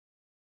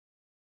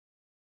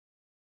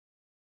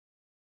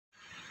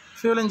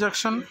fuel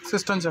injection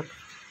system check.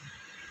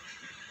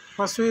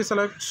 First we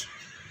select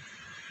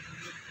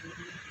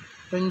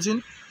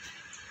engine,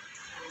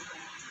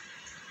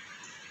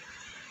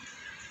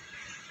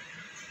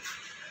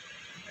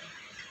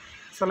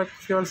 select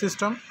fuel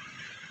system,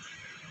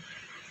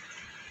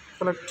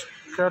 select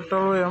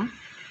category,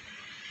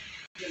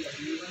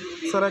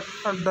 select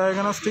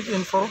diagnostic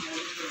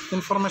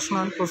information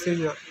and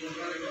procedure,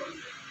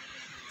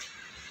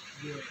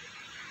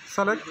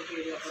 select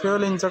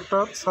fuel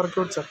injector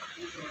circuit check.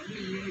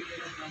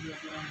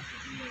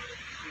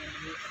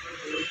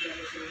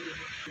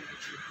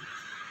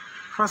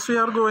 First we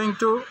are going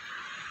to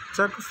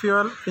check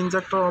fuel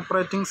injector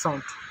operating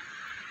sound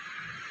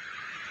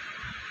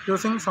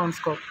using sound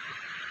scope.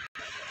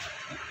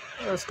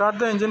 Start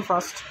the engine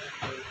first.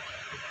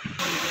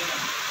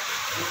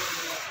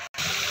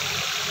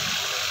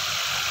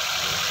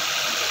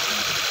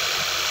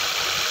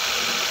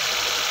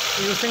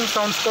 Using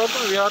sound scope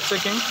we are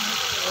checking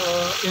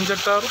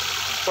injector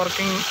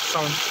working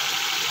sound.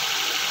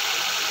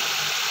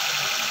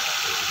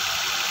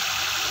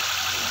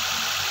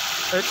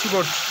 It's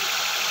good.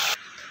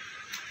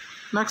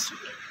 Next,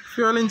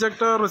 fuel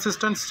injector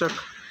resistance check.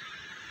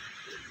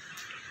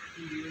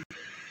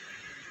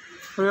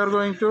 We are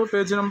going to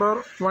page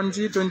number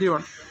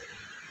 1G21.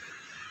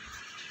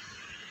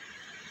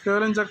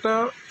 Fuel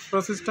injector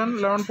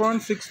resistance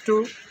 11.6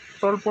 to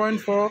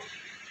 12.4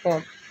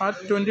 ohm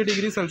at 20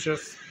 degrees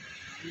Celsius.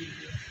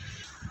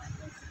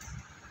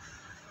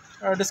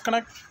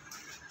 Disconnect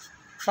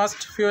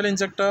first fuel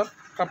injector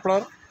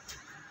coupler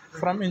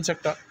from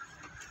injector.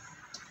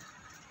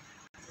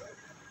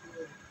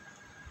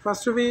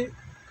 First we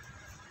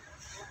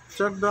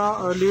check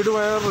the lead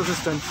wire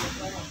resistance.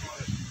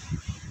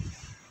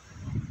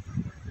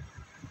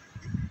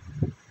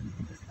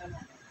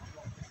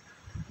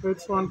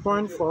 It's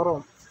 1.4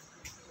 ohm.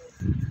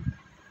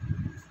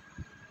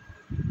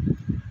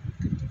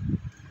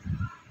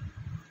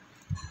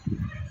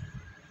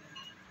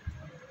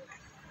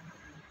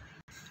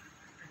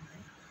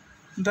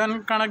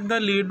 Then connect the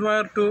lead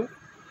wire to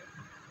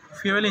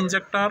fuel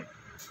injector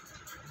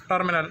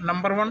terminal,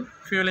 number 1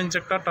 fuel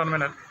injector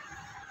terminal,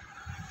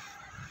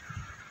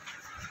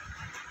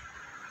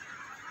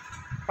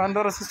 and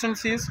the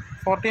resistance is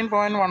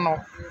 14.1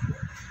 ohm.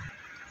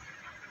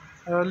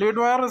 Lead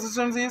wire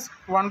resistance is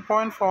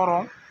 1.4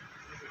 ohm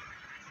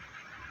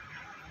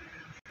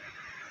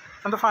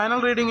and the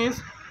final reading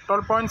is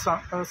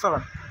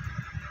 12.7.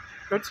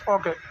 It's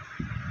okay.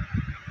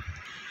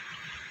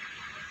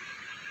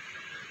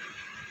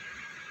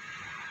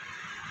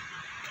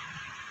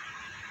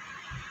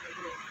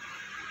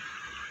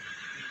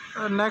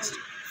 Next,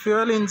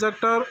 fuel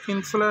injector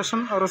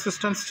insulation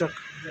resistance check.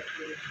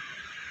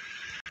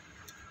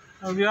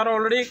 We are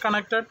already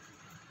connected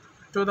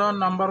to the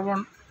number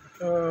 1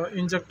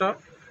 injector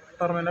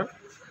terminal.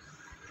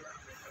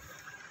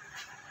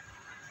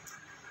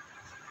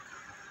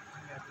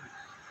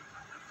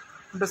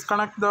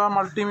 Disconnect the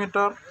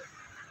multimeter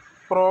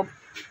probe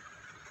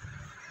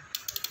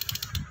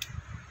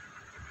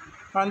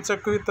and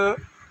check with the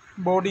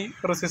body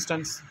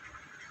resistance.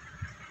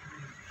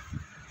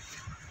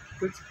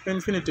 It's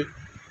infinity.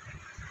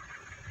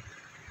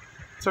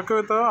 Check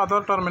with the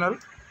other terminal.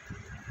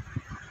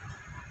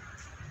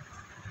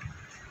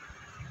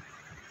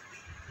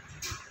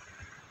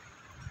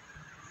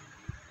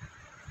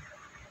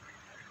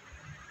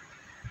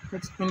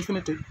 It's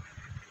infinity.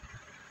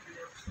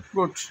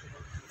 Good.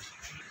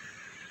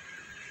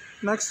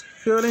 Next,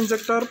 fuel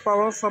injector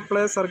power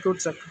supply circuit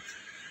check.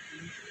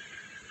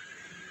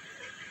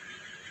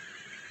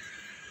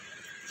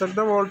 Check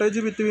the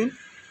voltage between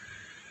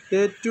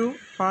A2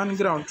 and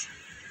ground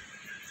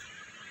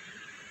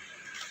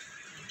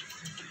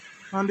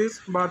and is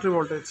battery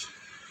voltage.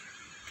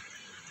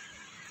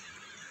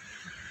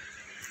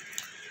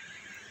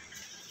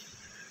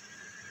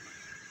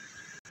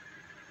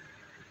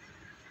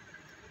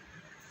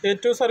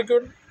 A2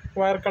 circuit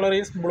wire color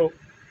is blue.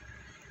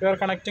 We are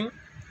connecting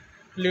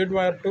lead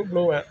wire to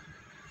blue wire.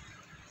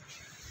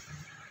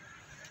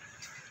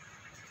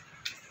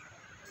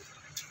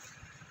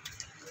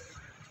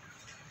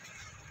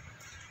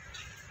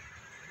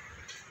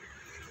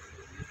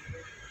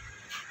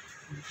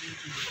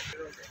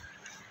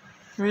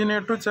 We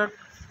need to check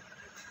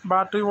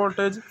battery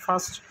voltage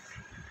first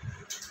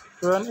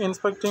when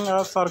inspecting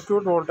a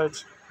circuit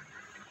voltage.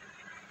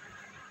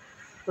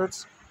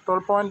 It's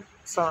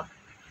 12.7.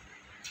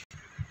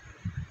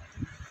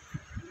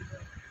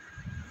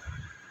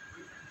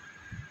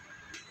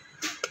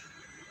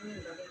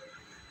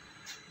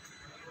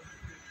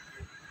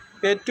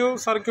 A2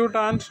 circuit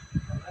and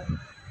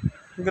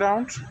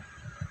ground.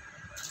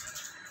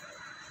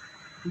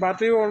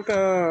 Battery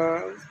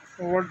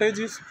voltage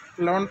is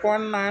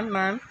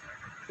 11.99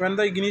 when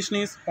the ignition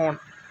is on.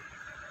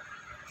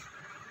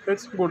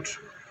 It's good.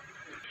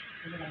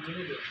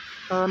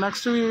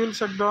 Next we will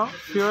check the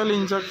fuel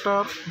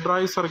injector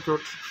dry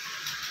circuit.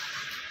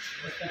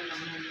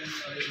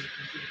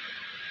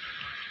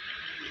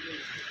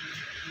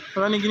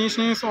 When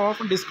ignition is off,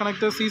 disconnect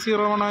the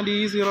C01 and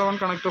E01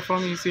 connector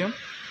from ECM.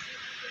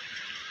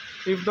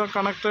 If the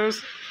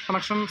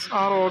connections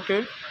are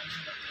okay,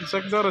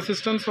 check the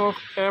resistance of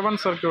A1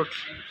 circuit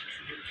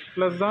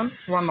less than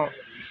 1 ohm.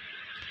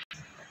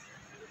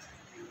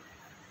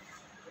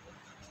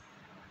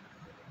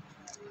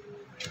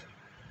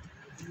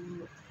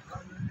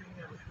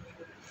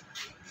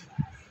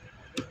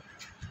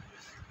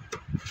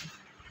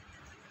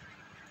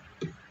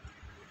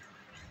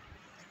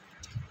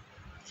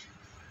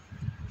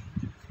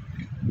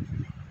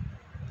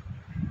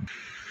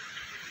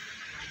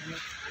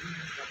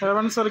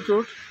 A1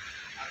 circuit,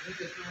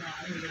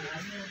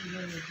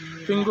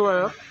 pink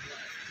wire.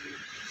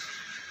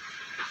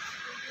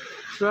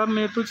 Here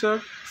need to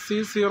check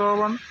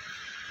C01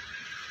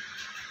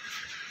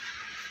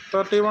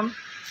 31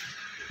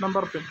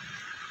 number pin.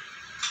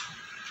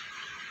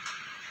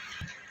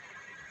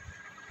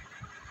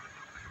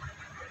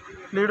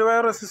 Lead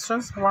wire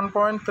resistance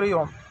 1.3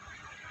 ohm.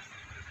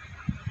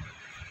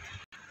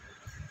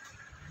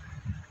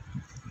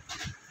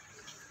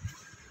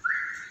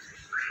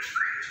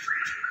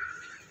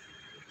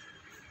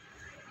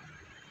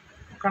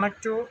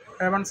 Connect to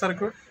A1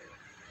 circuit,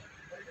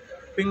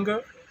 pink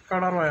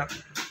color wire.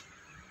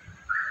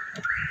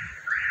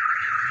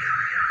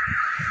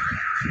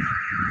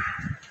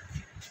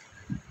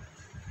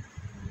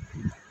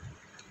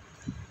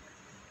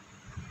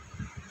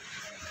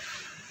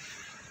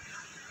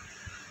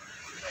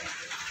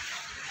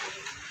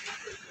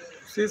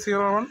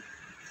 C01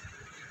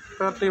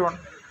 31.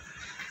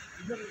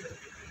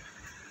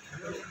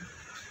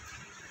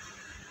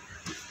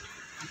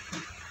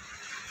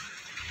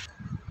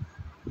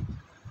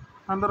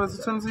 And the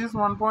resistance is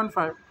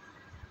 1.5.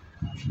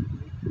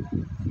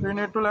 We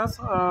need to less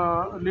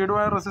lead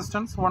wire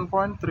resistance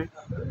 1.3.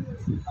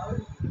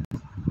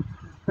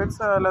 It's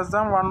less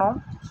than 1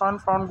 ohm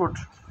and found good.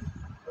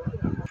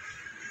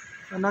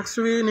 Next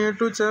we need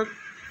to check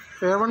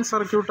A1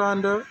 circuit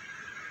and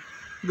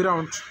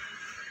ground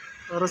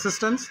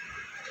resistance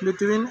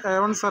between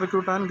A1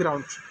 circuit and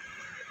ground,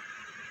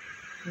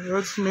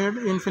 which need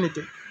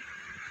infinity.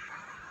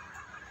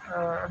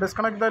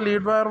 Disconnect the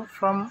lead wire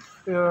from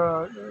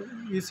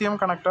ECM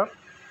connector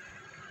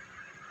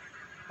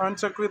and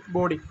check with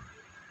body.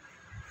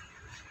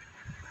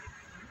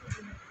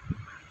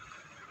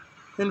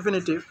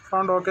 Infinity,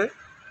 found okay.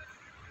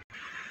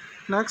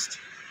 Next,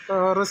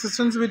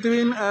 resistance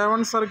between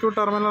A1 circuit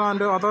terminal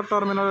and other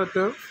terminal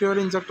at fuel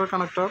injector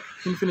connector,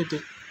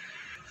 infinity.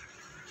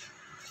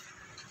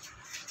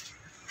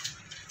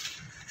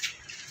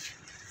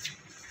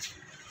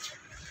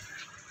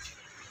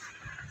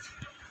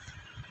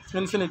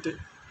 Infinity,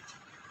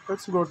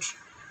 that's good.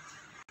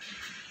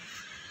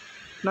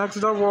 Next,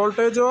 the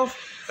voltage of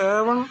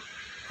A1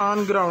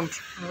 on ground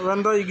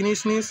when the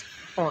ignition is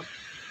on.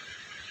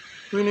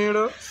 We need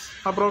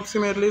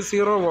approximately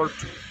 0 volt.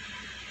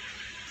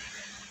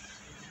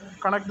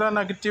 Connect the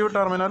negative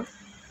terminal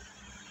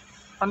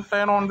and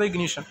turn on the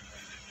ignition.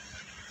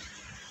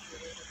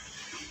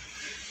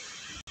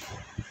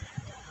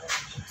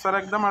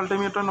 Select the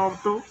multimeter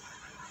knob to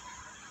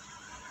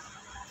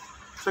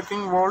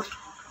checking volt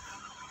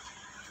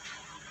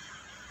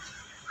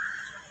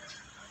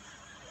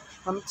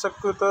and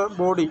check with the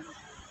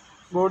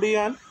body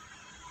and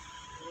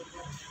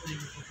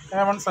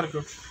A1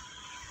 circuit.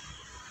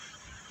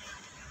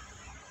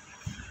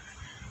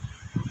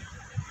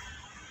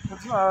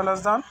 It's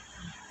less than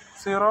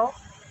 0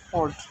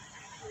 volt.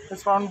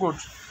 It's found good.